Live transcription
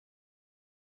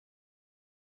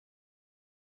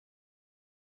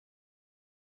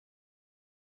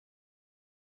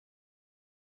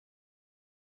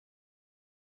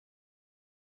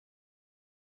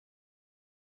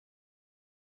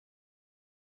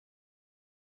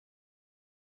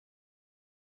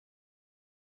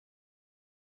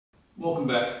Welcome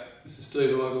back. This is Steve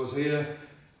Vigors here,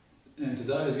 and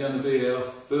today is going to be our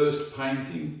first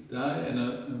painting day,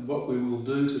 and what we will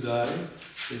do today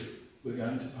is we're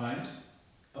going to paint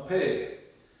a pear.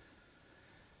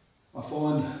 I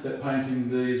find that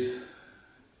painting these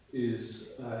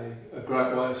is a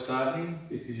great way of starting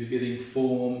because you're getting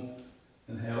form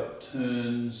and how it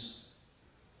turns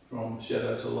from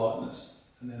shadow to lightness,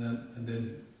 and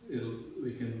then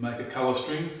we can make a colour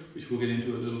string, which we'll get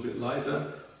into a little bit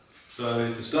later.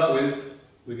 So to start with,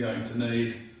 we're going to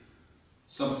need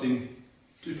something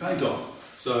to paint on.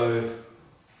 So,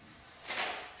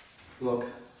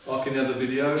 like in the other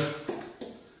video,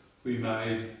 we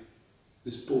made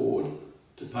this board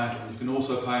to paint on. You can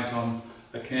also paint on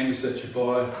a canvas that you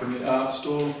buy from your art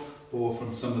store or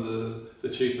from some of the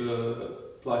cheaper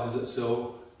places that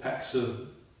sell packs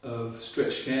of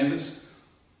stretched canvas.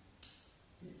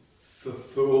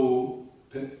 For all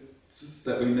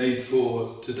that we need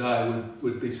for today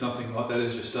would be something like that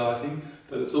as you're starting,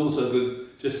 but it's also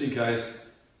good just in case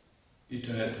you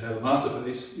turn out to have a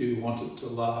masterpiece, you want it to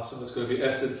last. So it's got to be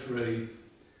acid free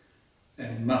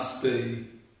and must be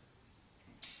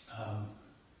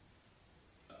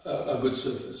a good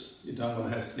surface. You don't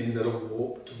want to have things that are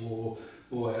warped or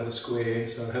out of square,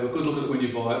 so have a good look at it when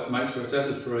you buy it, make sure it's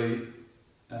acid free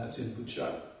and it's in good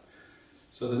shape.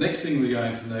 So the next thing we're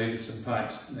going to need is some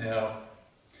paints. Now,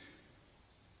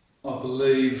 I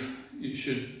believe you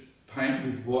should paint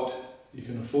with what you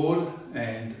can afford,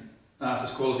 and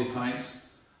artist quality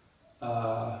paints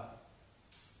are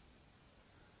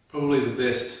probably the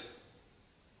best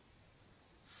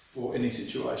for any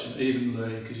situation, even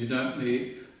learning, because you don't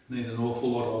need an awful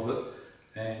lot of it.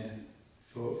 And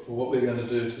for what we're going to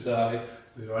do today,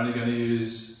 we're only going to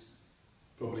use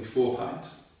probably 4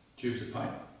 paints, tubes of paint,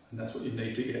 and that's what you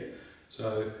need to get.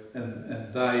 So,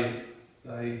 and they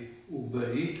will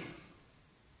be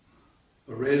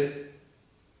a red,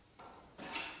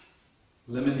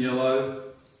 lemon yellow,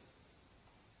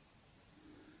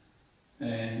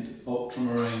 and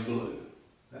ultramarine blue.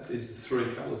 That is the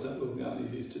 3 colours that we're going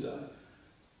to use today.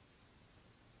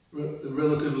 They're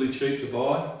relatively cheap to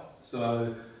buy,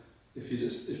 so if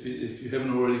you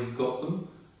haven't already got them,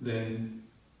 then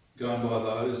go and buy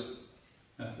those,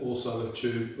 and also a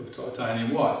tube of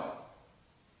titanium white.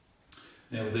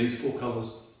 Now with these 4 colours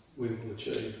we will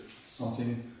achieve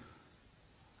something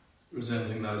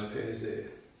resembling those pears there.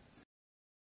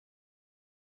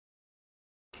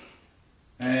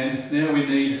 And now we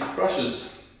need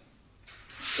brushes.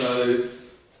 So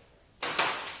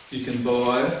you can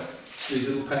buy these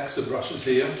little packs of brushes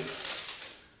here.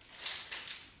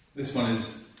 This one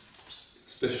is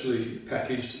specially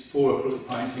packaged for acrylic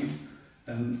painting,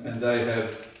 and they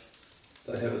have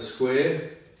a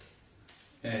square,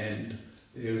 and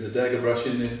there is a dagger brush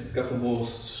in there, a couple more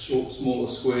short, smaller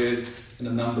squares, and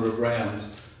a number of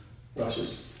rounds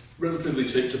brushes. Relatively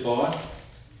cheap to buy.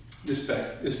 This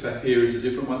pack here is a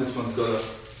different one. This one's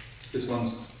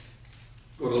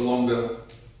got a longer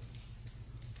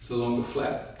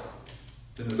flat.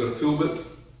 Then they've got a filbert,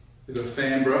 they've got a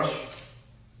fan brush,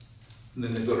 and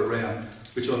then they've got a round,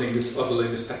 which I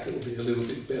believe this packet will be a little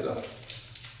bit better.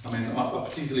 I mean, I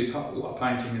particularly like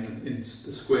painting in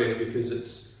the square because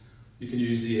you can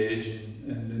use the edge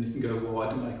and then you can go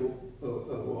wide to make a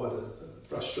wider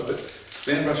brush stroke.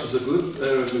 Fan brushes are good;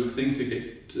 they're a good thing to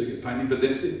get painting. But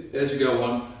then, as you go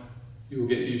on, you'll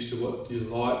get used to what you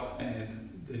like,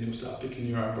 and then you'll start picking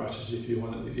your own brushes if you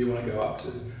want to go up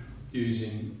to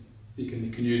using. You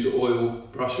can use oil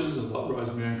brushes like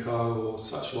Rosemary and Co. or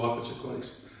such like, which are quite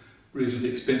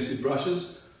reasonably expensive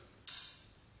brushes.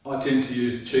 I tend to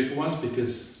use the cheaper ones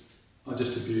because I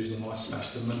just abuse them. I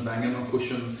smash them and bang them and push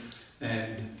them,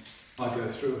 and I go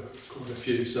through quite a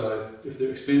few. So if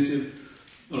they're expensive,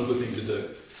 not a good thing to do.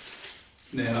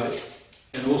 Now,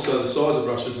 and also the size of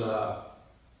brushes are,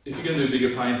 if you're going to do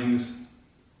bigger paintings,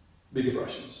 bigger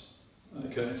brushes.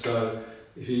 Okay, so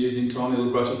if you're using tiny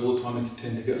little brushes all the time, you can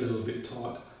tend to get a little bit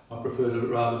tight. I prefer to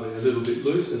rather be a little bit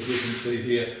loose, as we can see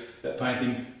here, that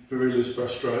painting, very loose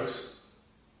brush strokes,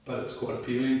 but it's quite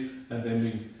appealing. And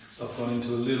then I've gone into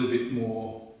a little bit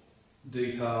more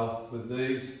detail with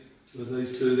these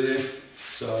 2 there.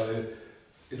 So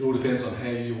it all depends on how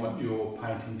you want your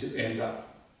painting to end up.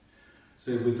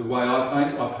 So with the way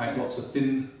I paint lots of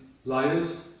thin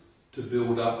layers to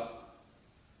build up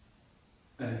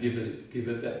and give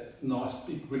it that nice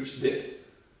big rich depth.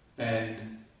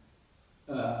 And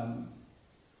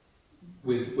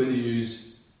when you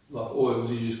use like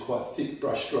oils, you use quite thick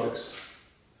brush strokes,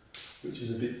 which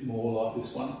is a bit more like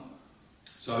this one.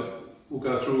 So we'll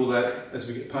go through all that as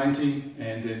we get painting,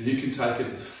 and then you can take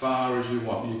it as far as you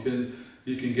want.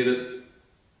 You can get it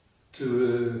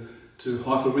to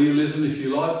hyper-realism, if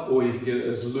you like, or you can get it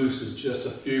as loose as just a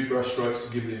few brush strokes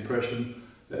to give the impression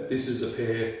that this is a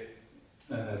pear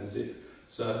and that is it.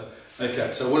 So, okay,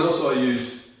 so what else I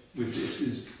use with this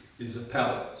is a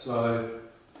palette. So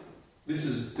this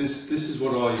is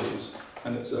what I use,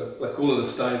 and it's they call it a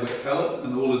stay wet palette,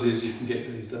 and all it is you can get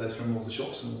these days from all the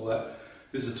shops and all that.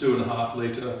 This is a 2.5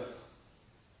 litre.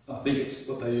 I think it's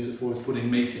what they use it for is putting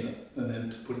meat in it and then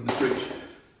to put in the fridge.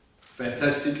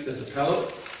 Fantastic as a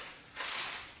palette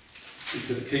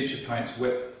because it keeps your paints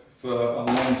wet for a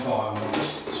long time. I'll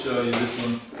just show you this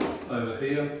one over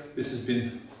here. This has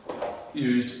been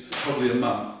used for probably a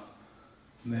month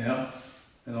now,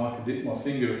 and I can dip my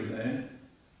finger in there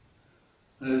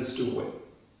and it's still wet.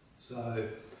 So,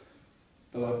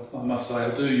 but I must say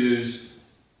I do use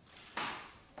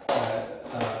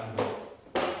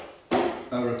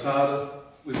a retarder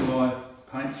with my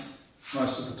paints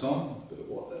most of the time. I better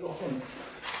wipe that off on.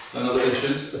 So another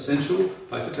essential,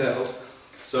 paper towels.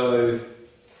 So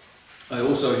I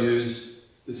also use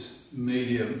this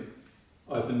medium,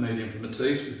 open medium from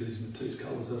Matisse with these Matisse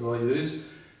colours that I use.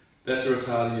 That's a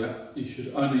retarder. You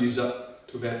should only use up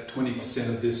to about 20%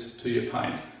 of this to your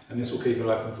paint, and this will keep it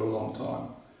open for a long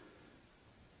time.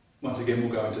 Once again,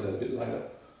 we'll go into that a bit later.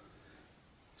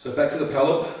 So back to the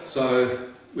palette. So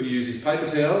we use these paper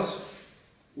towels,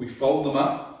 we fold them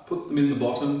up, put them in the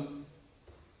bottom,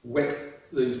 wet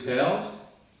these towels,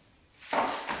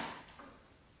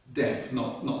 damp,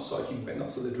 not soaking wet,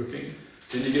 not so they're dripping.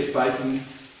 Then you get baking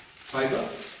paper,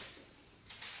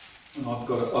 and I've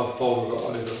folded it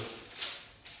over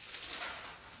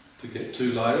to get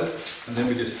 2 layers, and then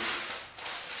we just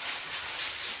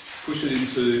push it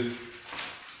into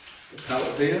the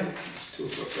palette here, just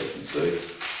tilt it up so you can see,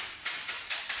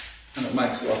 and it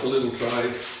makes like a little tray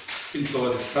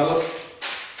inside this palette,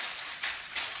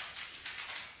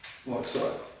 like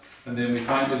so. And then we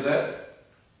paint with that,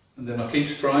 and then I keep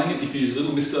spraying it. You can use a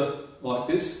little mister like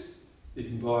this, you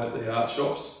can buy at the art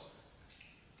shops,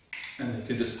 and you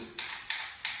can just,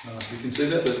 you can see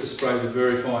that, but the sprays a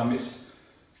very fine mist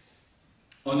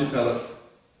on your palette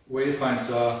where your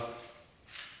paints are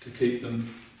to keep them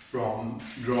from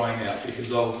drying out, because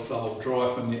they'll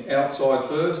dry from the outside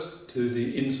first to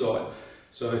the inside.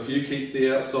 So if you keep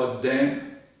the outside damp,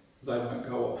 they won't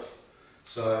go off.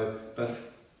 So, but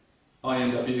I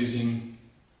end up using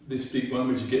this big one,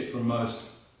 which you get from most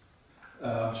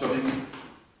shopping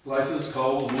places,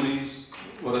 Coles, Woolies,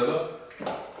 whatever.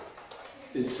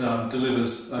 It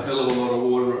delivers a hell of a lot of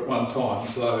water at one time,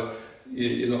 so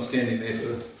you're not standing there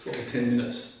for 10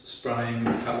 minutes spraying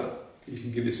the palette. You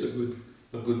can give this a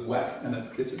good whack, and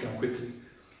it gets it done quickly.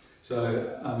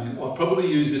 So, I mean, I'd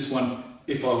probably use this one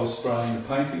if I was spraying the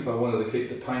painting, if I wanted to keep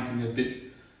the painting a bit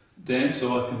damp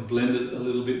so I can blend it a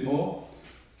little bit more.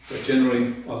 But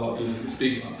generally, I like using this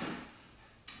big one.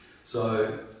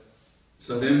 So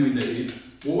then we need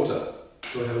water.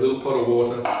 So I have a little pot of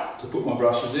water to put my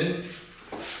brushes in.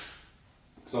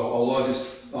 So I'll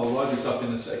load this up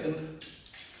in a second.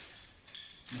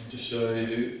 I'll just show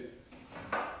you.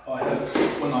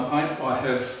 When I paint, I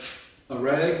have a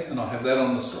rag, and I have that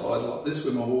on the side like this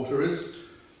where my water is.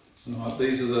 And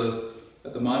these are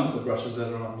at the moment, the brushes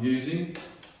that I'm using,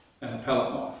 and a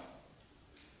palette knife.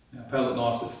 Now, palette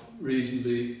knives are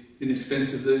reasonably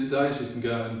inexpensive these days. You can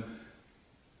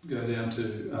go down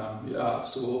to your art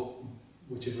store,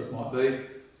 whichever it might be,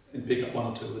 and pick up 1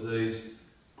 or 2 of these.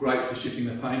 Great for shifting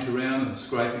the paint around and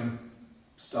scraping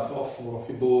stuff off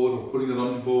your board, or putting it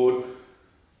on your board,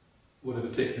 whatever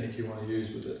technique you want to use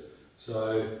with it.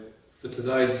 So for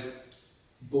today's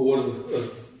board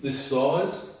of this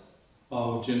size, I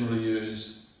will generally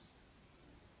use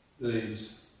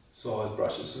these size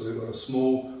brushes. So we've got a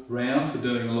small round for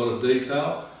doing a lot of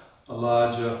detail, a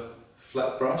larger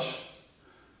flat brush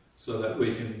so that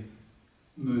we can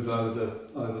move over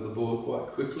the board quite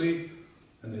quickly,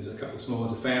 and there's a couple of small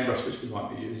ones, a fan brush which we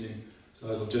won't be using.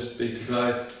 So it'll just be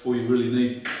today, all you really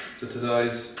need for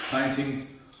today's painting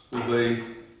will be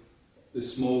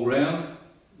this small round,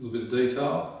 a little bit of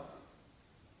detail,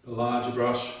 a larger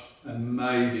brush, and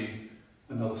maybe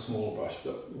another smaller brush,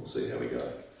 but we'll see how we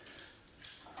go.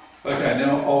 Okay,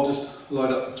 now I'll just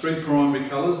load up the 3 primary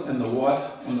colours and the white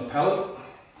on the palette,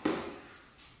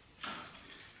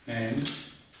 and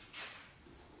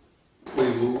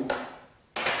we will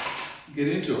get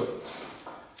into it.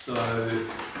 So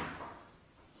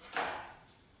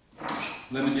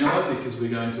lemon yellow, because we're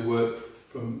going to work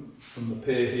from the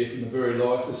pear here, from the very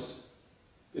lightest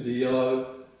bit of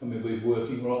yellow, and we'll be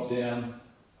working right down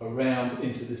around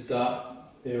into this dark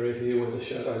area here where the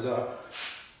shadows are,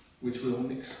 which we'll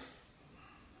mix.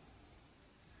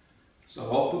 So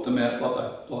I'll put them out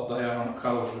like they are on a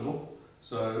colour wheel.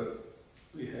 So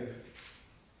we have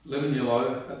lemon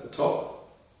yellow at the top.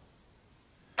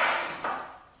 On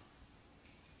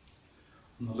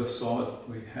the left side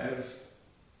we have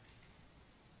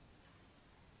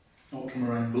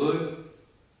ultramarine blue.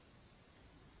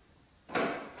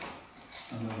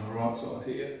 And then on the right side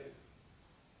here,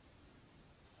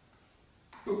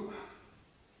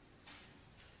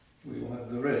 we will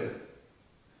have the red.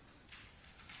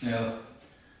 Now,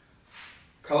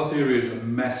 colour theory is a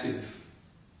massive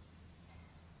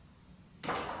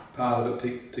part of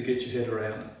it to get your head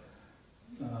around.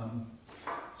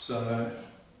 So,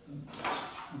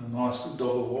 a nice good dab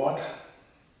of white.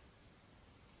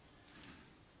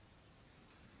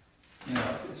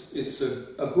 Now, it's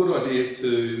a good idea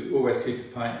to always keep the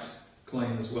paints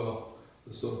clean as well.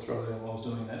 I sort of throw it in while I was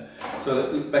doing that.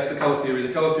 So back to colour theory.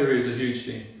 The colour theory is a huge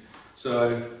thing.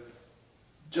 So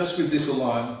just with this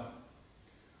alone,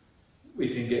 we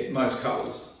can get most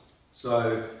colours.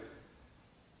 So,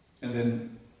 and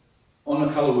then on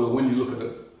a colour wheel, when you look at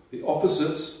it, the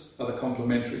opposites are the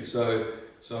complementary. So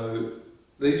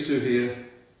these two here,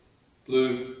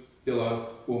 blue,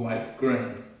 yellow, will make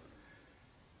green.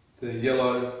 The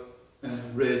yellow and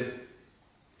the red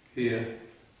here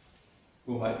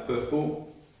will make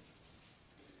purple,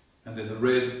 and then the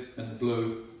red and the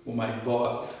blue will make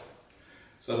violet.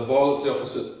 So the violet's the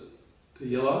opposite to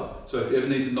yellow, so if you ever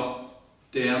need to knock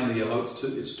down the yellow,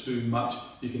 it's too much,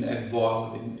 you can add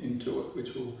violet into it,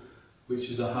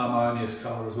 which is a harmonious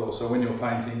colour as well. So when you're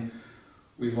painting,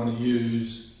 we want to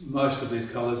use most of these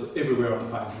colours everywhere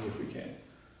on the painting if we can.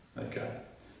 Okay,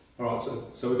 alright,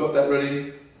 so we've got that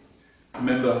ready.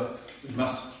 Remember, we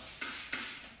must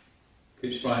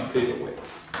keep spraying, keep it wet.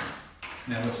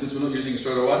 Now, since we're not using it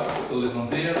straight away, put the lid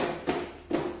on here,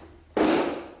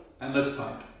 and let's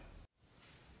paint.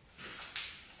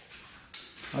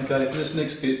 Okay, for this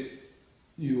next bit,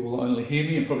 you will only hear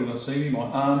me and probably not see me. My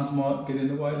arms might get in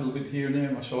the way a little bit here and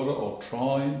there, my shoulder. I'll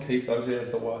try and keep those out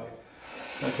of the way.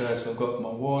 Okay, so I've got my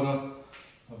water,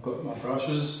 I've got my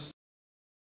brushes,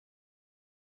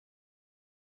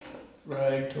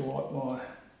 rag to wipe my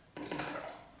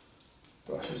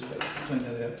brushes out, clean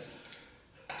that out.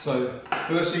 So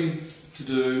first thing to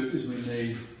do is we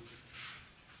need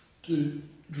to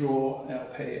draw our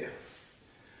pear.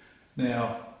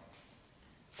 Now,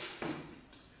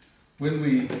 when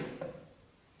we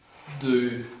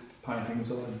do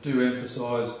paintings, I do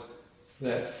emphasise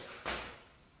that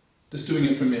just doing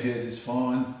it from your head is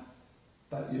fine,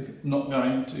 but you're not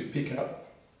going to pick up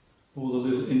all the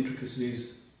little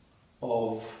intricacies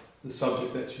of the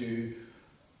subject that you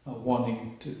are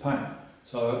wanting to paint.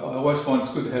 So I always find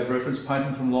it's good to have reference.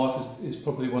 Painting from life is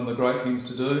probably one of the great things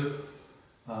to do,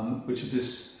 which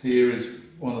this here is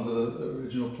one of the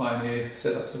original plein air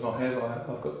setups that I have.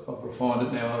 I've refined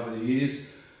it now over the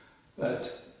years,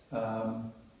 but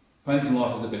painting from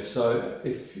life is the best. So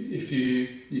if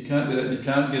you can't do that, you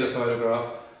can't get a photograph,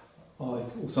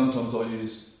 sometimes I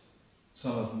use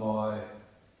some of my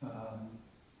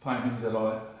paintings that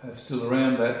I have still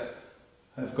around that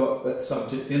have got that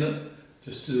subject in it,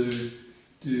 just to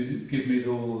give me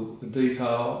all the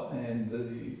detail and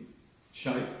the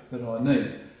shape that I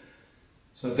need.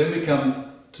 So then we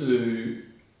come to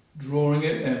drawing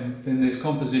it, and then there's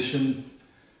composition.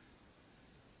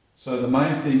 So the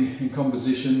main thing in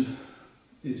composition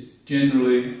is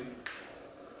generally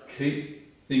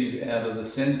keep things out of the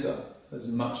centre as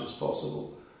much as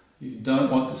possible. You don't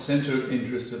want the centre of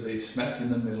interest to be smack in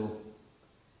the middle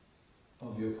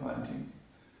of your painting.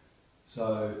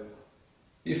 So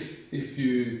if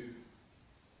you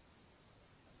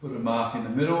put a mark in the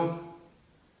middle,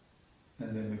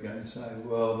 and then we're going to say,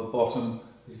 well, the bottom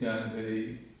is going to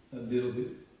be a little bit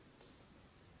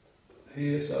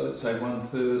here, so let's say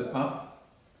 1/3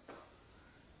 up,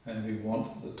 and we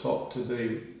want the top to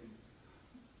be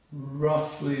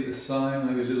roughly the same,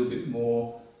 maybe a little bit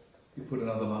more. You put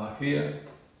another mark here,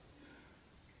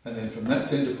 and then from that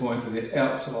centre point to the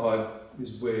outside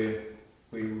is where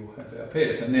we will have our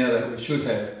pear. So now that we should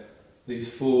have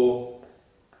these 4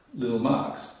 little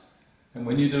marks, and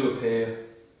when you do a pear,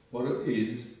 what it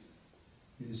is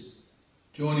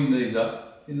joining these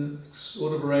up in a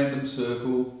sort of random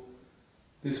circle.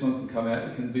 This one can come out,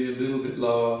 it can be a little bit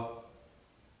lower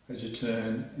as you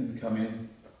turn and come in,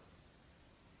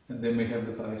 and then we have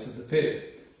the base of the pear.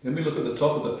 Then we look at the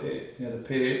top of the pear. Now the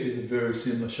pear is a very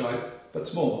similar shape but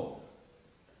smaller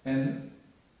and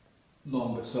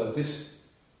longer, so this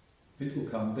bit will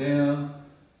come down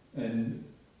and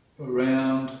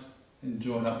around and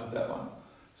join up with that one.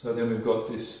 So then we've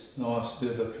got this nice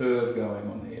bit of a curve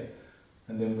going on here,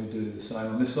 and then we do the same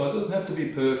on this side. It doesn't have to be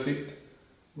perfect,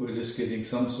 we're just getting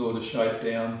some sort of shape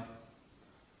down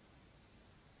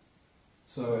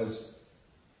so as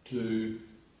to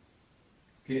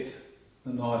get a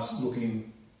nice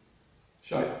looking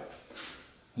shape.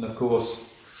 And of course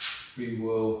we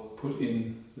will put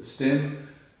in the stem.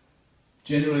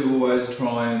 Generally always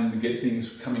try and get things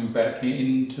coming back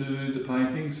into the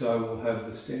painting, so we'll have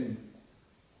the stem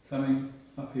coming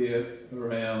up here,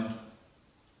 around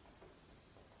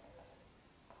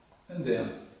and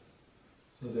down.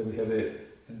 So there we have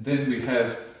it. And then we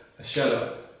have a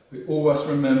shadow. We always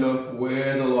remember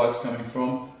where the light's coming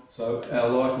from. So our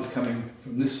light is coming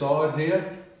from this side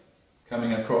here,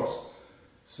 coming across.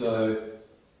 So,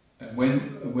 and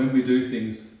when we do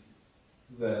things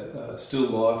that are still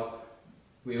life,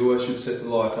 we always should set the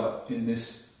light up in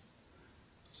this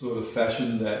sort of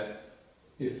fashion that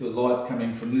if the light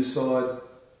coming from this side,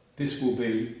 this will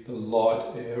be the light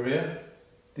area,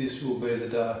 this will be the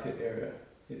darker area.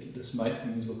 It'll just make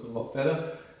things look a lot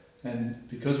better. And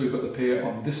because we've got the pear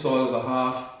on this side of the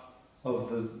half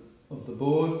of the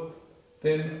board,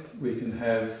 then we can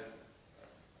have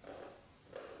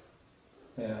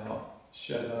our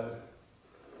shadow,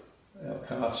 our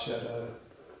cast shadow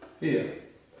here.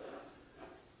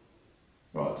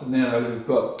 Right, so now that we've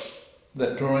got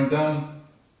that drawing done,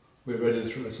 we're ready to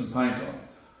throw some paint on.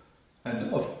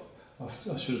 And I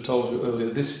should have told you earlier,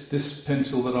 this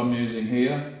pencil that I'm using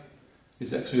here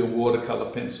is actually a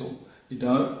watercolour pencil. You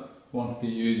don't want to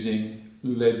be using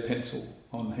lead pencil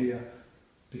on here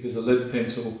because a lead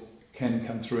pencil can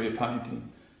come through your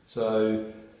painting.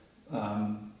 So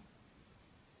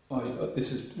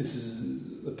this is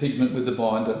the pigment with the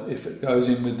binder. If it goes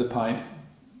in with the paint,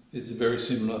 it's a very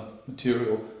similar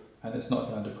material and it's not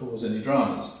going to cause any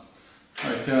dramas.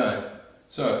 Okay,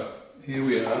 so here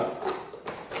we are,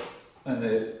 and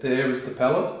there is the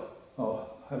palette. I'll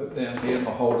have it down here and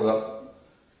I'll hold it up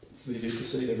for you to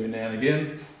see every now and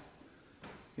again.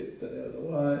 Get that out of the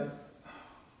way.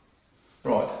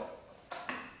 Right,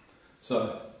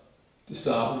 so to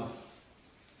start with,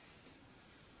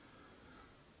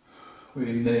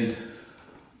 we need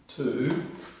the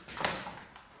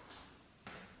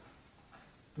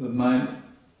main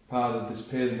part of this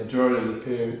pear, the majority of the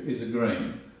pear is a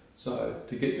green. So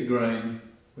to get the green,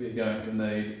 we're going to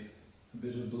need a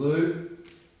bit of blue,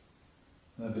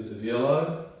 and a bit of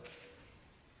yellow,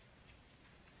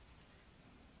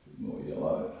 a bit more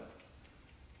yellow.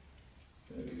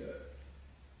 There we go.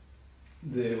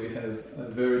 There we have a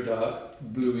very dark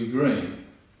bluey green.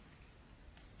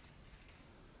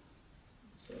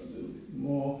 So a little bit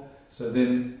more. So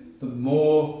then the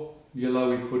more yellow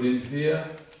we put in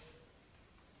here,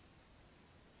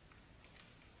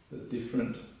 the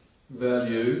different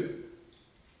value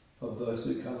of those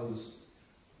two colours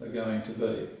are going to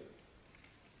be.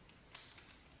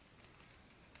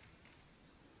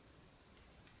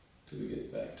 Till we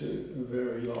get back to a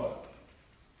very light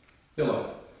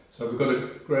yellow. So we've got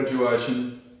a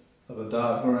graduation of a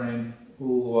dark green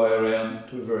all the way around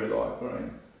to a very light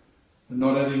green. We're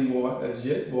not adding white as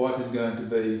yet. White is going to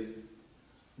be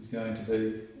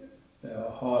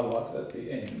our highlight at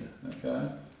the end. Okay,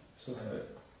 so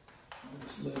I'll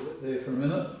just leave it there for a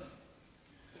minute.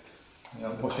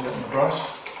 Now wash it out in the brush.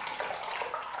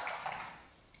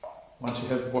 Once you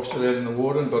have washed it out in the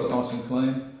water and got it nice and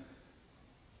clean,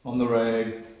 on the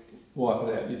rag, wipe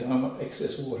it out. You don't want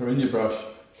excess water in your brush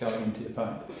going into your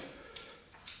paint.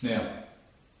 Now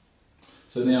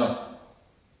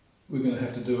we're going to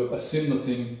have to do a similar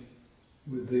thing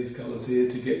with these colours here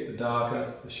to get the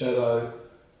darker, the shadow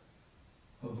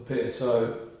of the pear.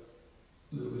 So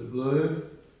a little bit of blue,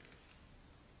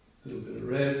 a little bit of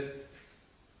red,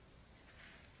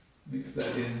 mix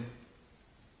that in,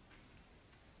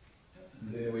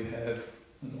 and there we have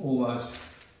an almost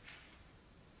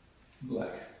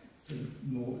black. So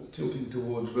more tilting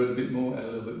towards red a bit more, add a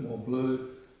little bit more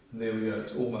blue, and there we go,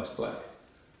 it's almost black.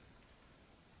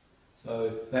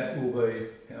 So that will be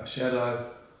our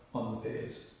shadow on the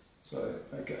pears. So,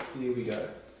 okay, here we go.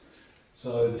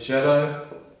 So the shadow,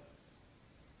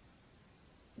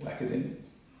 whack it in.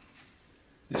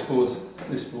 This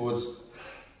board's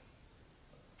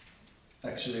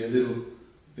actually a little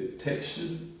bit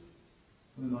textured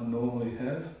than I normally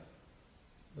have,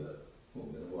 but we'll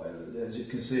get away with it. As you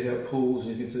can see how it pulls,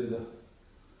 and you can see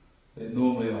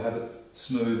normally I have it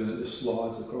smooth and it just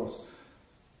slides across.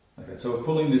 Okay, so we're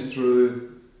pulling this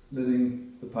through,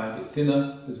 letting the paint get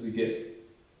thinner as we get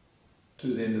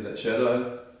to the end of that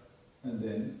shadow, and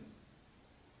then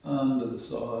under the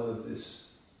side of this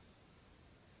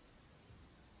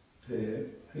pear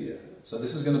here. So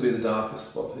this is going to be the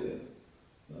darkest spot here.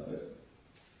 So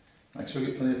make sure you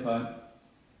get plenty of paint,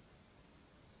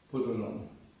 put it on.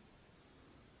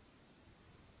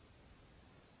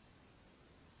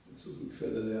 this will be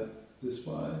feathered out this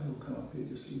way. We'll come up here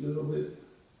just a little bit.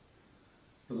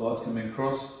 The light's coming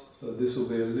across, so this will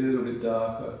be a little bit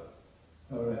darker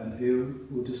around here.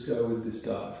 We'll just go with this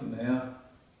dark for now.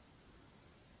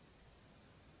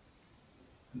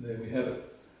 And there we have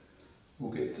it.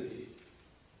 We'll get the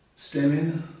stem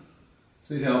in.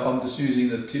 See how I'm just using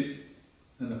the tip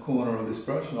and the corner of this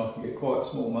brush, and I can get quite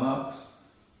small marks.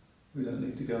 We don't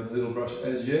need to go with a little brush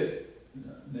as yet. We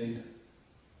don't need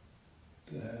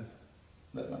to have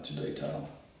that much detail.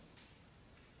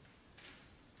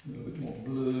 A little bit more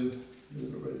blue, a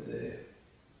little red there.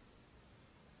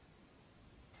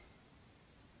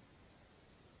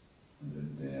 And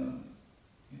then down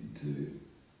into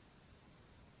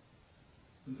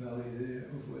the valley there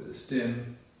of where the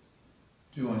stem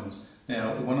joins.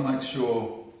 Now we want to make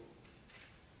sure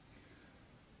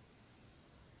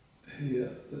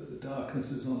here that the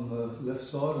darkness is on the left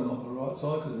side and not the right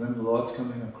side, because remember the light's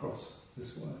coming across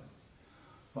this way.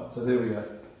 Right, so there we go.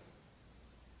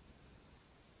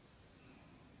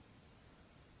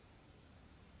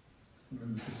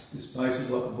 Remember this base is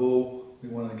like a ball, we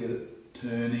want to get it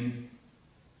turning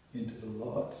into the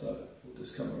light, so we'll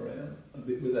just come around a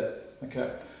bit with that.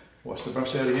 Okay, wash the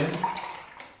brush out again.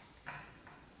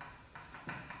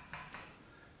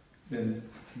 Then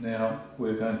now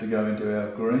we're going to go into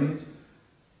our greens,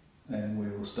 and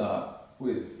we will start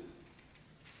with,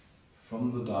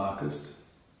 from the darkest,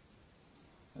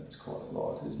 that's quite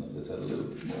light, isn't it? Let's add a little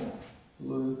bit more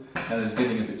blue, and it's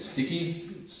getting a bit sticky.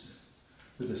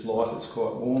 With this light it's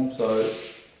quite warm, so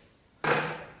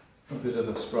a bit of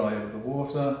a spray of the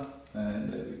water,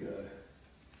 and there we go.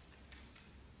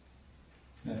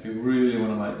 Now if you really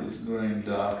want to make this green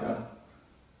darker,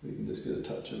 we can just get a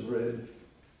touch of red.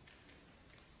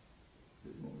 A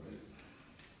bit more red.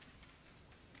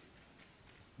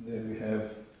 There we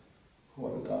have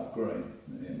quite a dark green.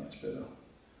 Yeah, much better.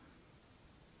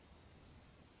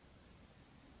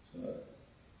 So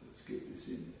let's get this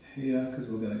in here, because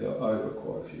we're going to go over it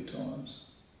quite a few times.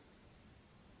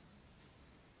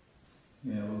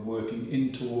 Now we're working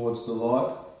in towards the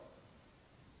light.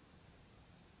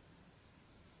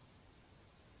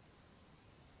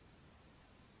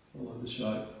 Follow the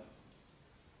shape,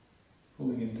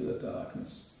 pulling into the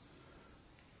darkness.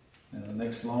 Now the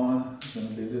next line is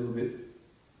going to be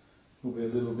will be a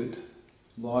little bit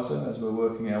lighter as we're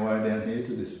working our way down here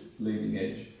to this leading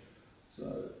edge. So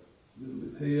a little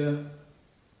bit here,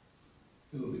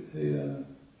 a little bit here,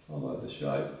 follow the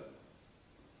shape.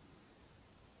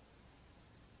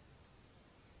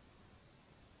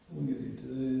 Pulling it into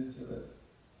there so that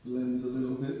blends a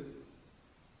little bit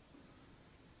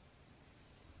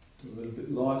to a little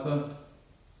bit lighter.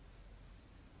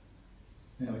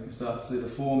 Now we can start to see the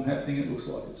form happening. It looks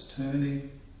like it's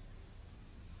turning.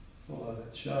 Follow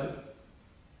that shape.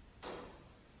 A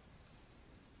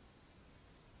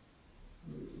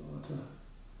little bit lighter.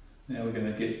 Now we're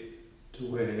going to get to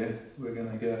where we're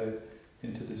going to go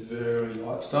into this very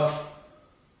light stuff,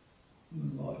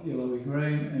 light yellowy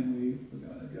green, and we're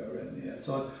going to go around the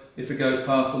outside. If it goes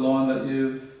past the line that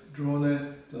you've drawn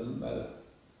there, doesn't matter.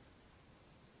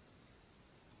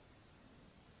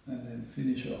 And then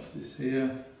finish off this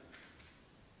here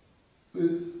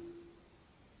with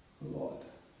the light.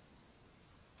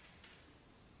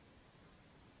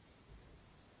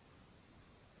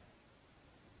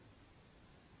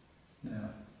 Now,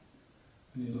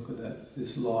 when you look at that,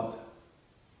 this light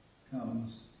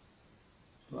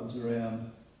floods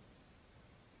around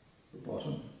the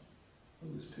bottom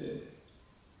of this pear.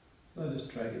 So I just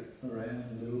drag it around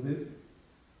a little bit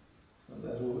so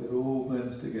that it all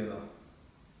blends together.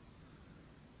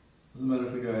 Doesn't matter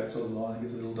if we go outside the line, it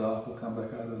gets a little dark, we'll come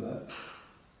back over that.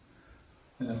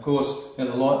 And of course, now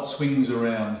the light swings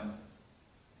around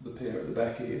the pear at the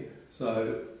back here,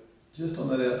 so just on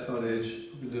that outside edge,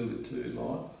 a little bit too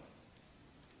light.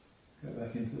 Go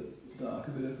back into the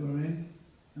darker bit of green,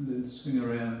 and then swing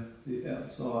around the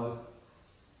outside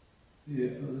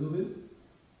here a little bit.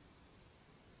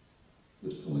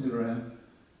 Just pulling it around.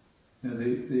 Now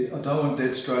I don't want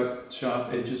dead straight,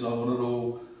 sharp edges, I want it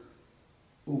all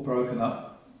broken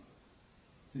up,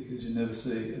 because you never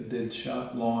see a dead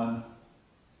sharp line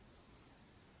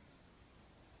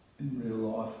in real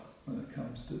life when it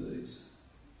comes to these.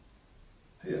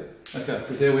 Here. Okay,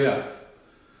 so there we are.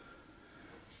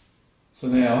 So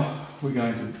now we're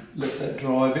going to let that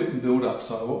dry a bit and build up.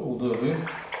 So what we'll do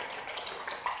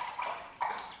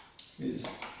is,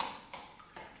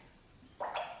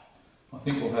 I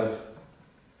think we'll have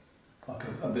like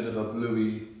a bit of a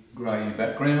bluey grey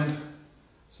background.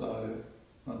 So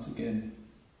once again,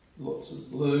 lots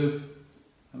of blue,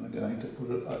 and we're going to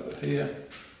put it over here,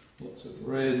 lots of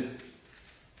red,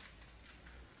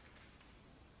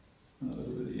 and a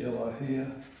little bit of yellow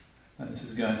here, and this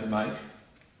is going to make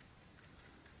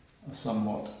a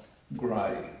somewhat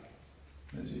grey,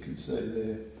 as you can see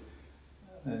there.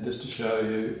 And just to show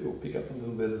you, we'll pick up a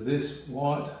little bit of this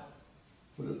white,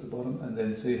 put it at the bottom, and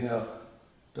then see how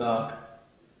dark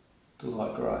to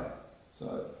light grey.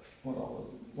 So what I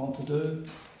would want to do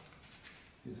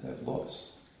is have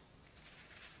lots.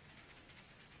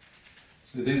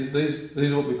 So these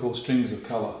are what we call strings of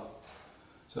colour.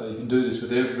 So you can do this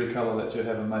with every colour that you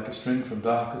have and make a string from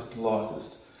darkest to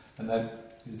lightest, and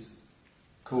that is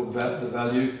called the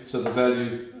value. So the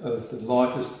value of the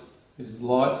lightest is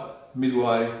light,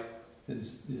 midway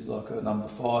is like a number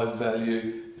 5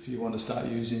 value if you want to start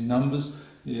using numbers,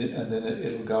 and then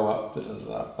it'll go up,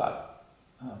 but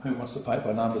who wants to paint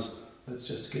by numbers? Let's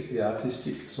just get the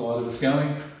artistic side of us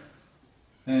going,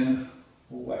 and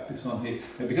we'll whack this on here.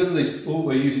 And because of this,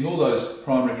 we're using all those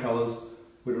primary colours,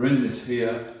 we're in this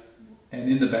here and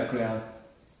in the background,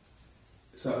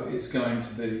 so it's going to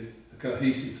be a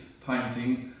cohesive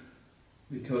painting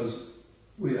because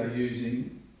we are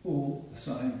using all the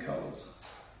same colours.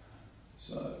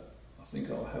 So I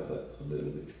think I'll have that a little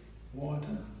bit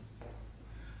whiter.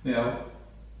 Now,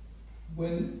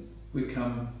 when we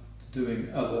come to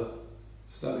doing other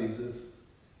studies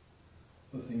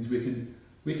of things, we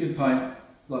can paint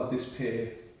like this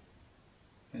pear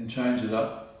and change it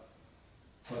up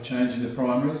by changing the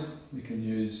primaries. We can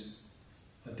use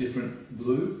a different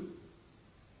blue,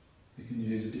 we can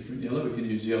use a different yellow, we can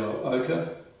use yellow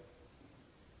ochre,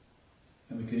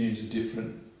 and we can use a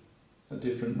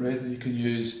different red. You can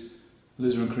use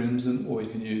alizarin crimson, or you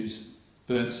can use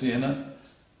burnt sienna,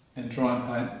 and try and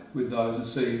paint with those and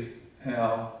see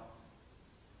how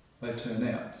they turn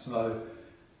out. So,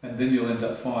 and then you'll end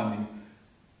up finding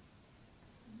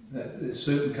that there's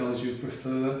certain colours you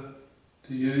prefer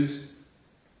to use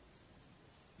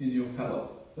in your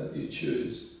palette that you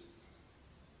choose.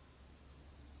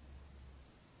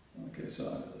 Okay, so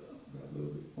I've got a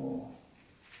little bit more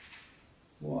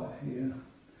white here.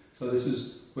 So this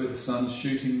is where the sun's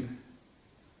shooting,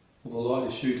 or the light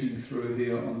is shooting through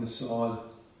here on this side.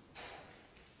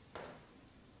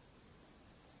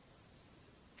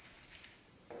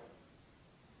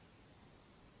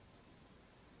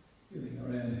 Getting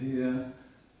around here.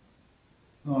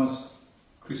 Nice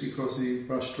crissy-crossy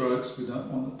brush strokes. We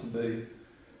don't want it to be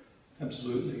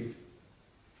absolutely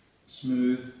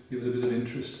smooth, give it a bit of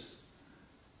interest.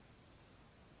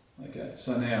 Okay,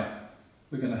 so now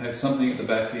we're going to have something at the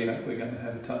back here. We're going to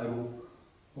have a table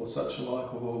or such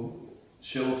like, or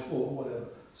shelf or whatever.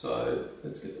 So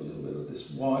let's get a little bit of this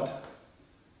white,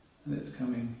 and it's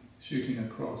coming, shooting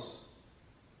across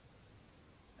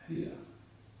here.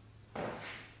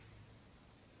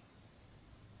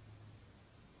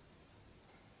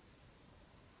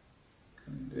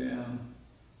 Coming down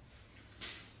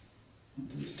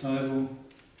onto this table.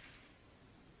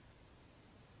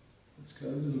 Let's go a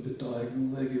little bit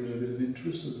diagonal there, give it a bit of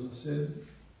interest, as I said.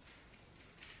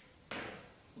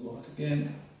 Light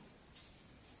again.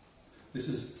 This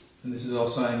is I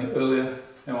was saying earlier,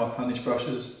 how I punish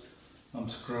brushes. I'm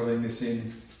scrubbing this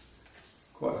in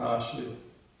quite harshly.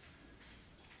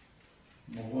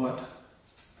 More white.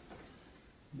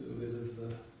 A little bit of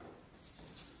the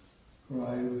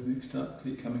grey we've mixed up.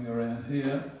 Keep coming around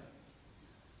here.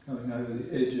 Coming over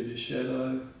the edge of your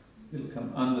shadow. It'll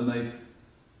come underneath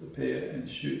the pear and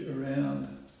shoot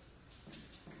around.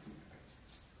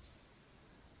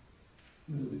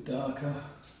 A little bit darker.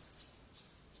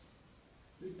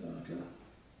 A bit darker.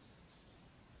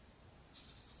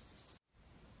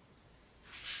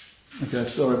 Okay,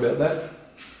 sorry about that.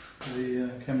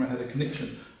 The camera had a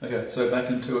connection. Okay, so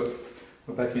back into it.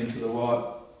 We're back into the white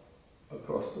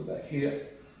across the back here.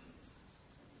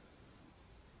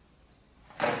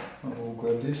 I will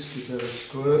grab this to go a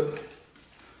squirt.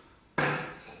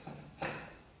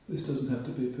 This doesn't have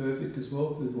to be perfect as well,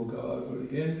 because we'll go over it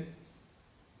again.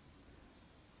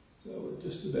 So we're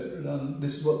just about done.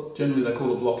 This is what generally they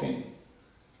call a blocking.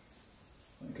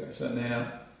 Okay, so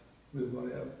now we've got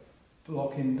our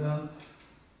blocking done.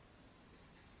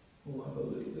 We'll have a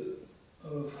little bit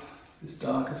of this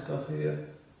darker stuff here,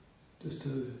 just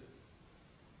to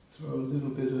throw a little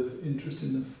bit of interest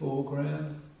in the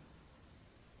foreground.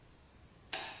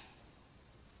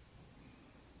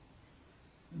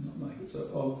 And not make it so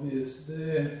obvious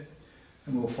there.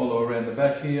 And we'll follow around the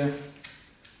back here,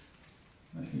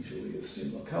 making sure we get a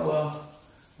similar colour.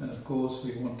 And of course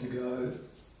we want to go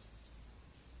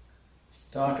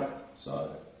darker.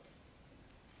 So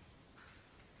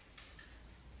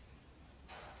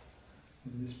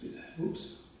in this bit,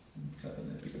 oops, I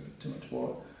think I picked up too much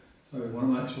white. So we want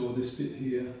to make sure this bit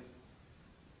here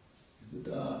is the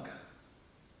dark.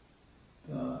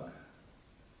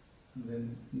 and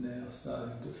then now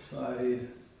starting to fade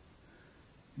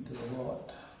into the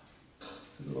light.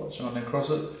 The light shining across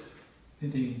it,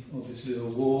 hitting obviously the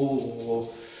wall or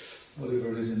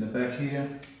whatever it is in the back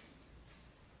here.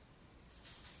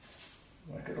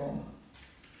 Whack it on.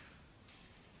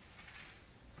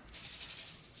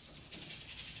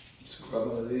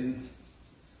 Scrub it in.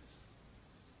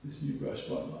 This new brush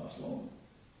won't last long.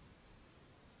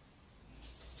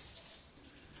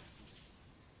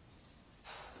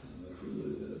 Doesn't matter if we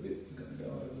lose it a bit, we're going to go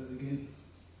over it again.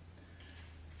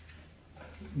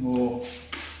 More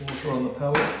water on the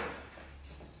palette.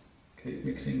 Keep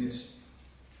mixing this,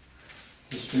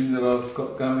 the string that I've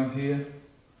got going here.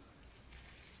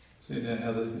 See now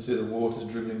how you can see the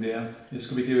water's dribbling down. Just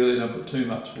got to be careful, don't put too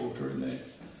much water in there.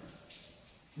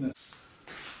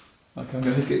 Okay, I'm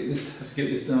going to have to get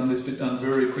this bit done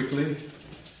very quickly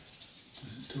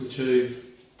to achieve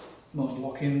my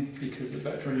lock-in because the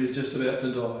battery is just about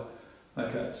to die.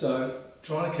 Okay, so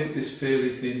trying to keep this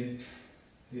fairly thin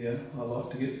here. I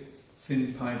like to get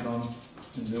thin paint on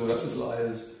and build up with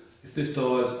layers. If this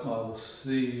dies, I will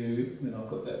see you when I've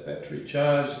got that battery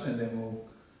charged, and then we'll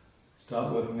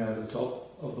start working over the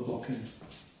top of the lock-in.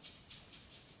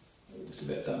 We're just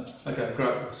about done. Okay, great.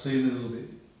 I'll see you in a little bit.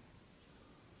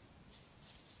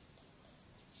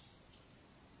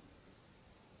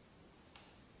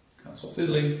 Can't stop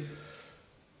fiddling.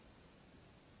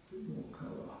 A bit more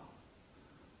colour.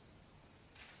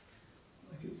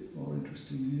 Make it a bit more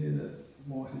interesting here. That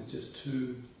white is just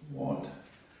too white.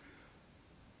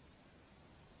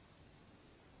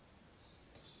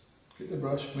 Just get the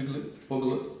brush, wiggle it,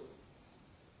 boggle it.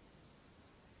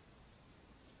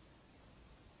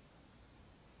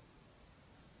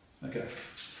 Okay,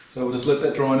 so we'll just let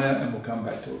that dry now and we'll come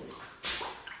back to it.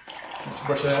 Let's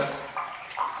brush out.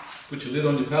 Put your lid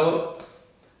on your palette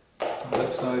so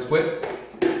that stays wet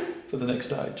for the next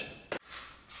stage.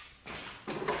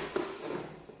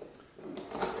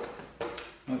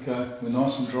 Okay, we're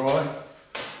nice and dry.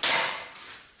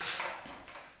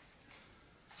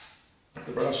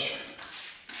 The brush,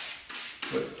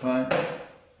 wet the paint,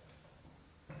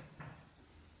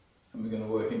 and we're going to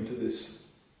work into this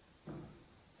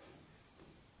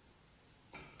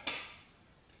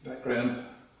background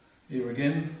here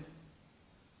again.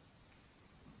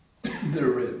 Bit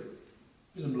of red,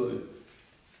 bit of blue,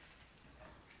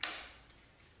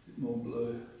 bit more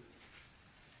blue,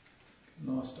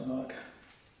 nice dark,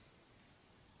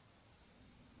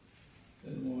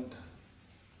 then white.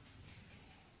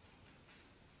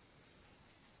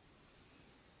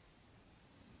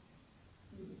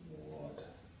 White.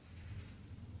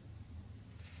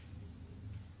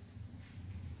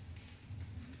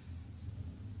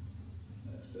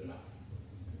 That's better.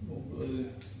 More blue.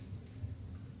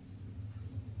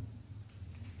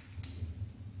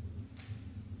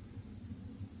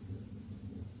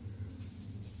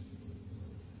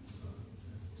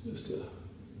 Just to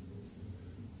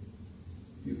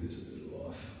give this a bit of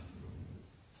life.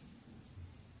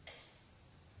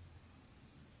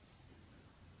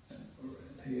 And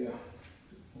around here, a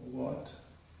bit more white.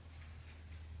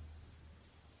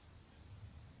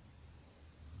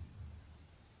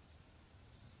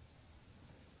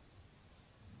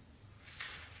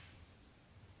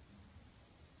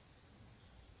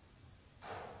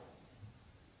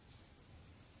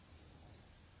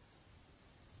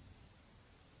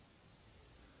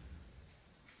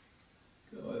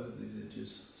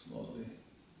 Edges slightly.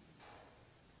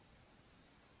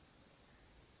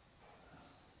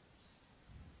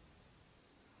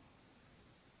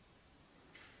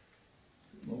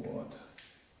 More white.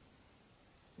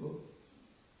 Oh.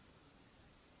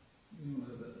 You might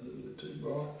have that a little bit too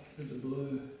bright. A bit of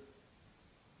blue.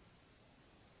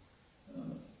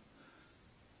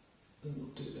 Then we'll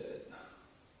do that.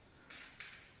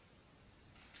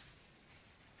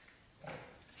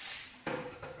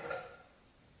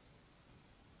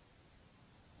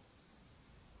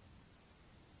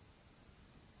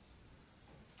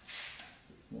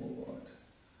 More white.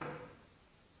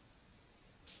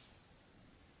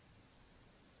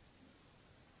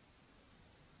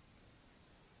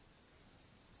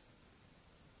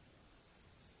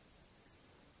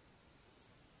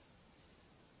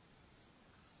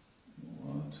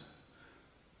 More white.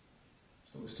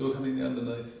 So we're still coming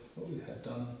underneath what we had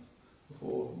done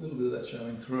before. A little bit of that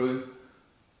showing through.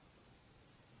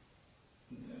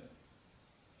 Yeah.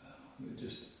 We're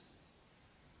just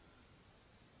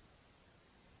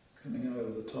coming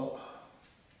over the top,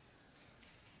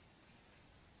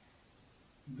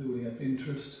 building up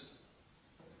interest.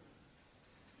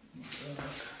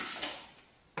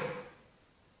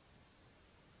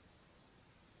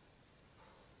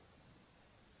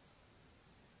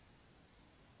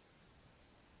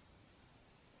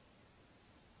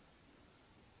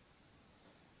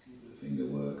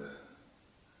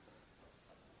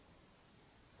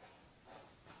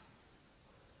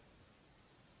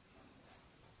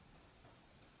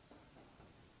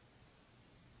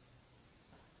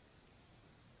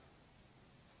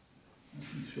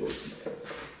 sure it's not.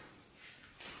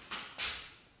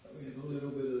 We have a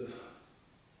little bit of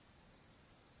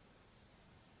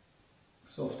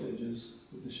soft edges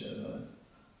with the shadow.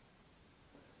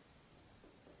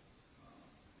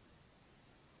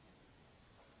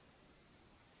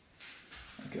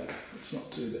 Okay, it's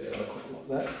not too bad, I quite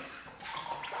like that.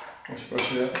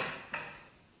 Brush it out.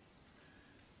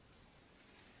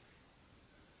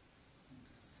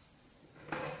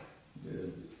 A little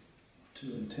bit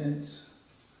too intense.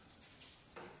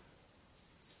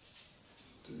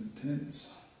 Too intense.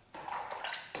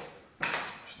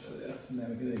 Push that out, and now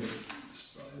we can even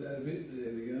spray that a bit.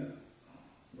 There we go.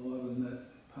 Liven that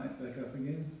paint back up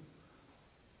again.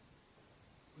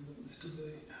 We want this to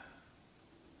be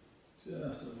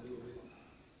just a little bit.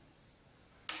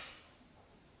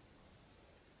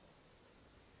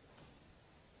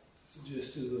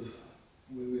 Suggestive of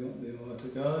where we want the eye to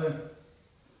go.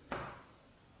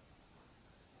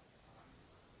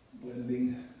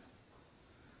 Blending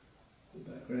the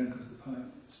background because the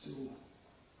paint is still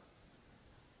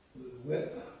a little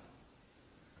wet.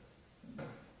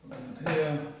 Around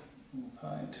here, more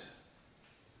paint.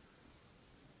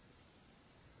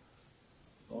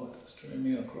 Light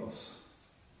streaming across.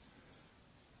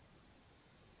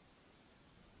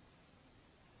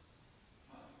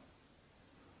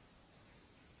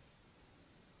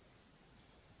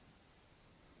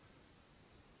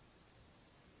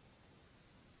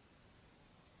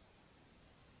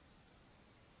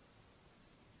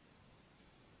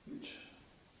 Which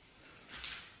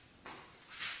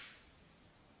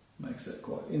makes that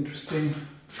quite interesting.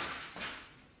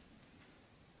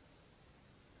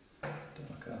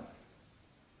 Darker.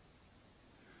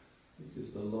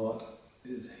 Because the light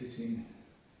is hitting,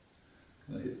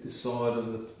 going to hit this side of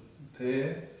the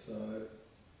pear, so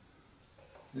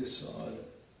this side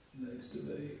needs to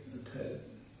be a tad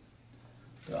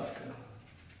darker.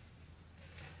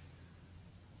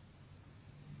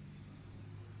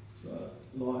 So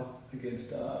light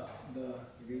against dark, dark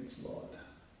against light.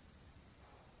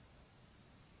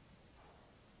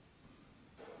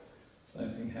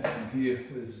 Same thing happening here,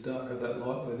 where this is dark, have that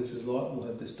light, where this is light, we'll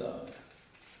have this dark.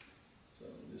 So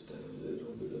we'll just add a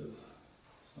little bit of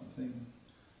something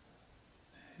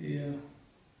here.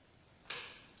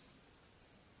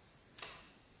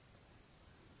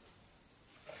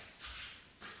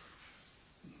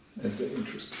 That's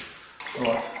interesting.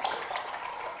 Right.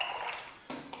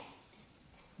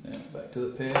 Now back to the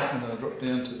pear, I'm going to drop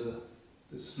down to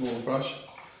this small brush.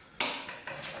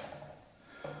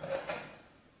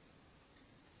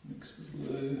 Mix the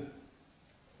blue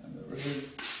and the red.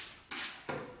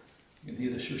 You can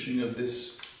hear the shushing of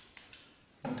this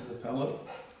into the palette.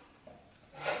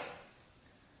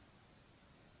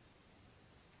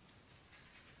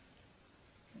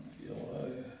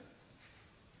 Yellow.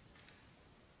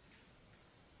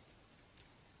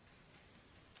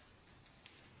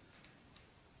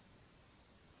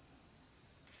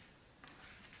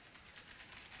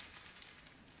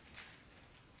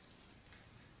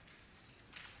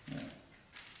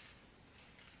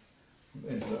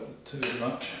 Ended up with too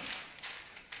much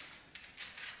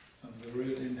of the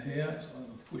red in here, so I'm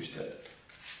going to push that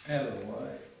out of the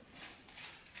way.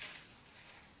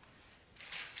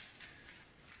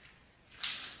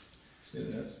 See,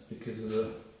 that's because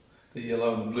of the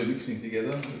yellow and the blue mixing together,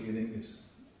 we're getting this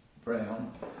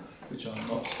brown, which I'm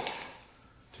not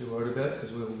too worried about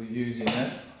because we'll be using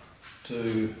that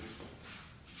to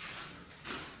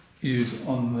use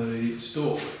on the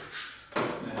stalk.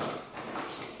 Now,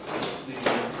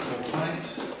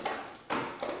 paint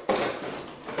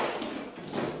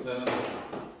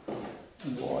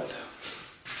and white.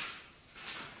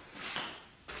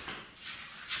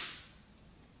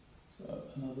 So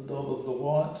another dab of the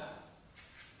white.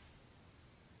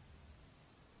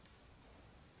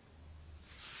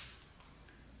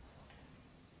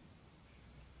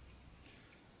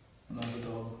 Another dab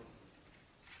of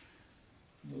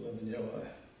the lemon yellow.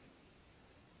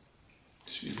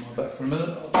 Excuse my back for a minute,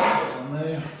 I'll put that on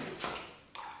there.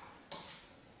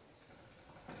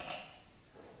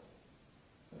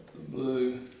 Back to the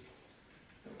blue,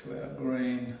 back to our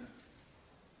green.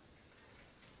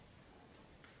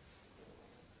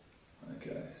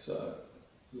 Okay, so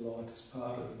light is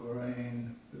part of the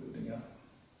green, building up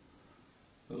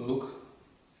the look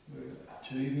we're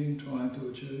achieving, trying to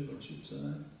achieve, I should say.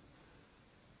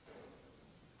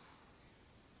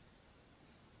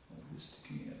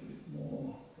 Sticking out a bit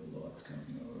more, the light's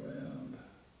coming around.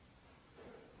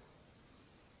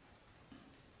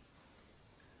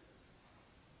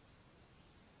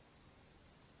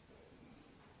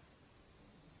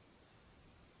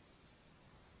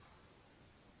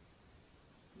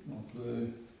 More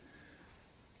blue.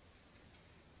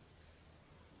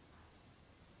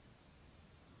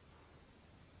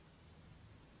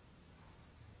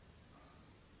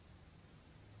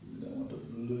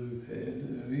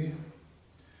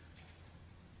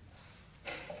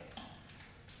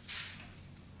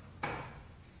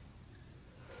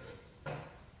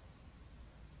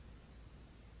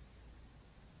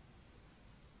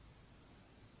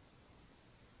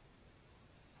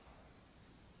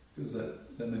 because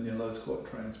then the yellow is quite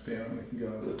transparent. We can go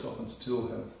over the top and still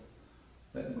have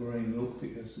that green look,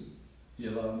 because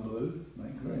yellow and blue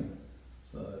make green.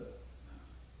 So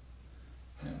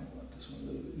now I want this one a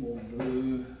little bit more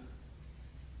blue.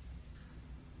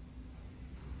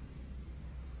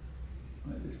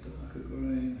 Make this darker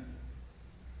green,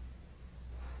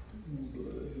 more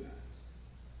blue.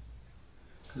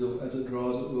 Because as it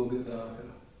dries, it will get darker.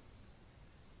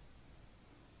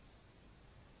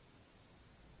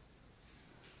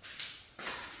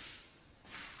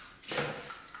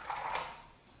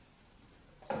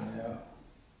 So now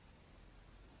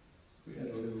we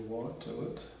add a little white to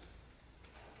it.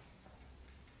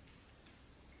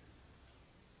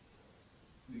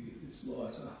 We get this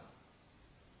lighter.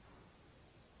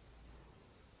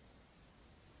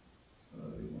 So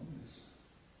we want this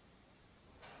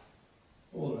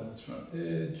all around this front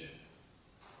edge.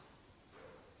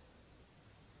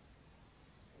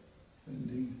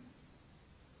 Bending.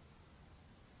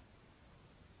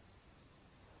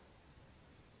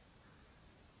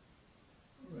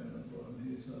 Around the bottom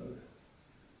here, so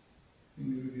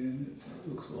finger again, it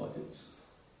looks like it's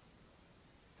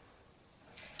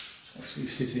actually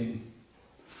sitting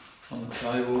on the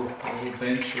table or the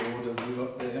bench or whatever we've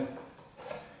got there.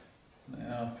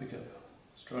 Now pick up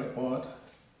straight white,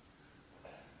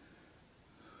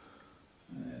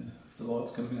 and if the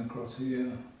light's coming across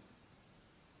here,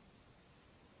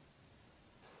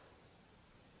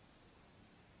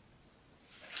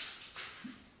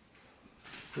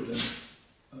 put in a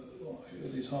few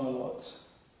of these highlights.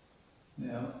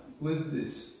 Now with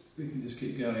this we can just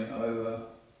keep going over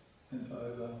and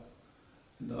over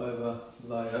and over,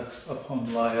 layer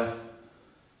upon layer,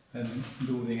 and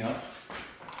building up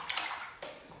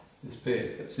this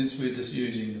pear. But since we're just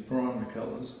using the primary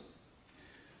colours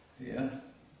here,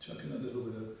 chuck in a little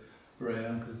bit of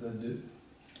brown, because they did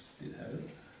have it,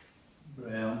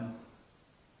 brown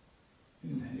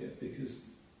in here, because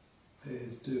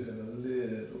pears do have a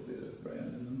little bit of brown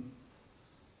in them.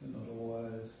 They're not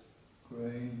always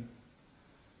green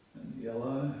and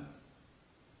yellow.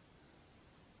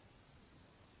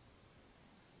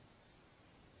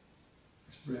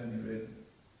 This browny red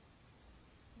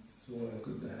is always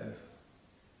good to have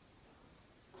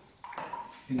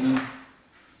in them,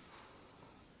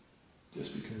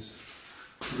 just because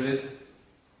red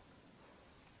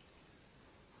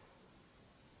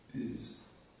is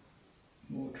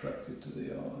more attractive to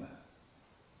the eye.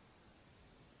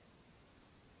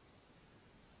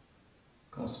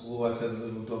 Constable always had a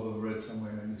little dab of red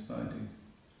somewhere in his painting.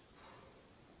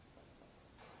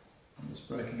 I'm just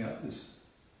breaking up this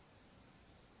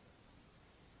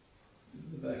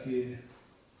at the back here.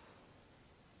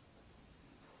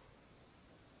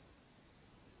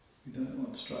 You don't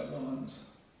want straight lines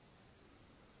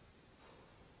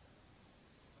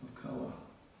of colour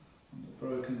on the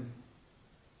broken.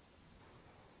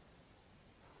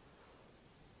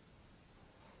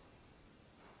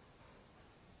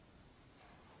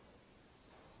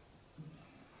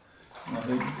 And I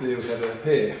think there we have our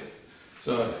pear.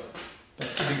 So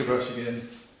back to the bigger brush again.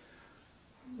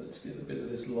 Let's get a bit of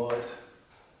this light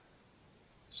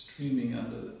streaming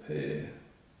under the pear,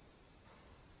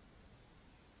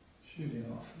 shooting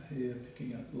off here,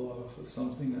 picking up light off of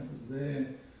something that was there.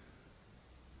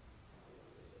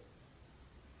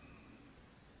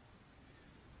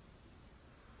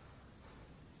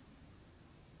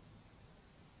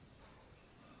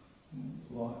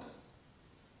 Light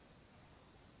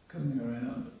coming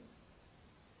around,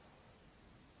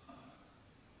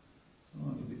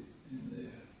 tiny bit in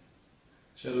there.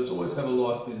 Shadows always have a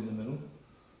light bit in the middle.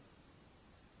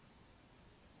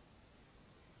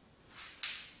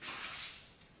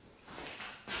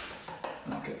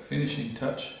 Okay, finishing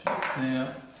touch.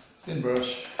 Now, thin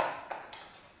brush.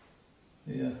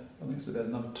 Here, I think it's about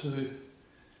number 2.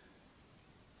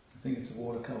 I think it's a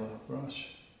watercolour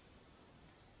brush.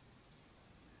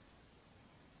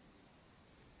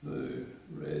 Blue,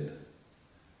 red,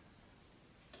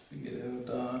 to get our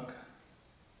dark,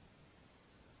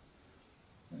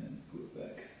 and put it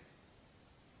back.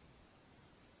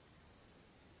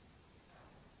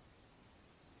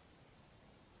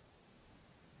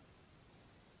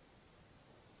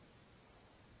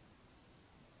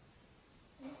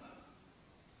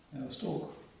 Our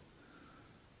stalk.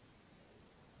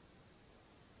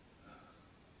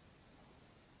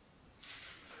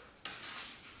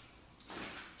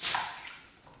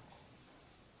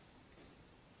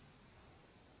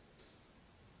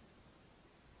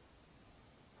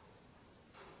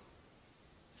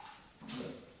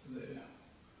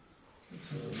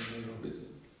 A little bit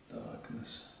of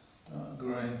darkness, dark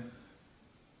green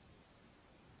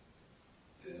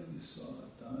down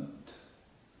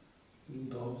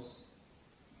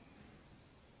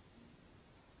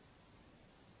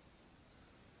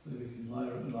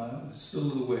it's still a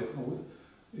little wet.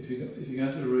 If you're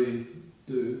going to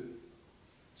redo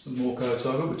some more coats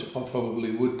over, which I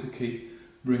probably would, to keep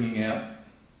bringing out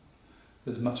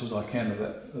as much as I can of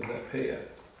that pear.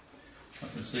 I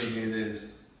can see here there's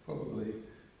probably,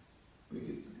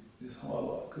 this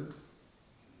highlight could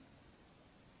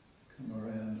come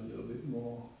around a little bit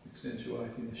more,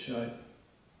 accentuating the shape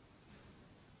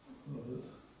of it,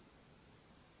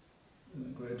 and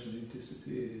it gradually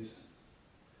disappears.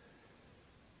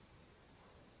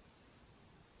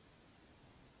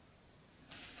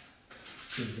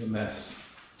 This is the mass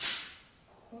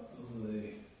of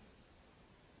the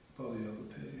body of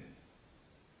the pear.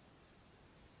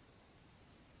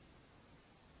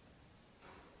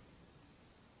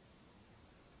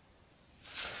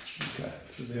 Okay,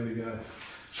 so there we go.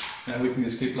 Now we can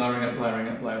just keep layering up, layering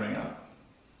up, layering up.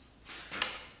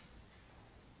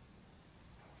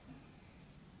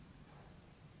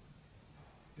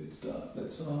 It's dark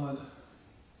that side.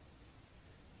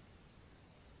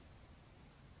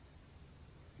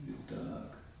 It is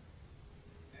dark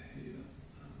here.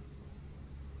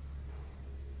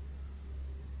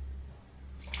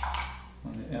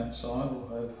 On the outside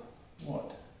we'll have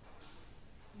white.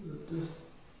 We'll just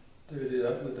dirty it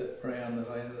up with that brown that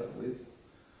I ended up with.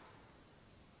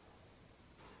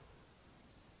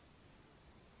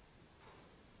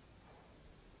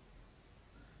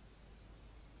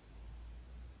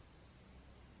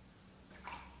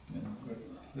 And I've got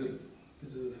a little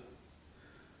bit of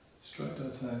straight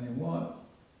titanium white.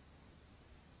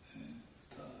 And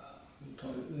start a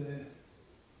little tiny there.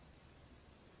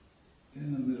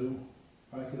 In the middle,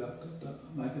 break it up,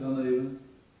 make it uneven.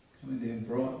 Coming down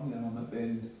bright, down on that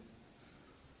bend.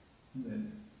 And then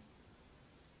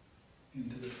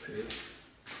into the pear.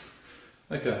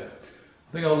 Okay,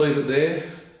 I think I'll leave it there,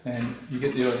 and you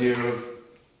get the idea of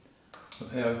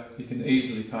how you can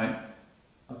easily paint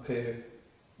a pear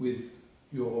with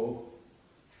your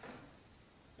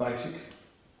basic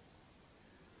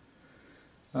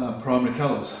primary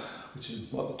colours, which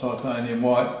is like the titanium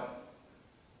white,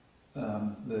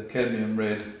 the cadmium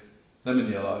red, lemon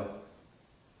yellow,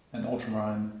 and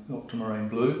ultramarine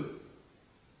blue.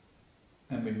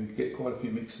 And we can get quite a few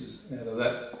mixes out of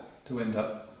that to end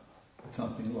up with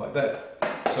something like that.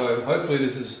 So hopefully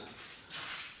this is,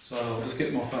 so I'll just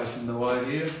get my face in the way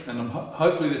here, and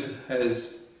hopefully this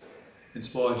has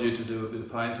inspired you to do a bit of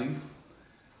painting,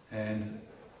 and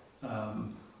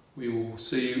we will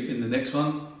see you in the next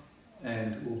one,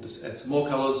 and we'll just add some more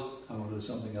colours and we'll do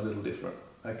something a little different.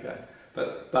 Okay,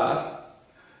 but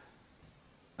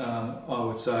I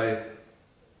would say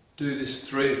do this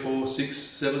 3 or 4, 6,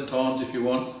 7 times if you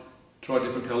want. Try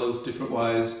different colours, different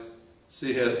ways,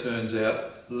 see how it turns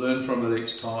out, learn from it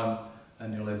each time,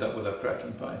 and you'll end up with a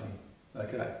cracking painting.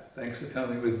 Okay, thanks for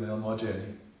coming with me on my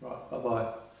journey. Right, bye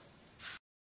bye.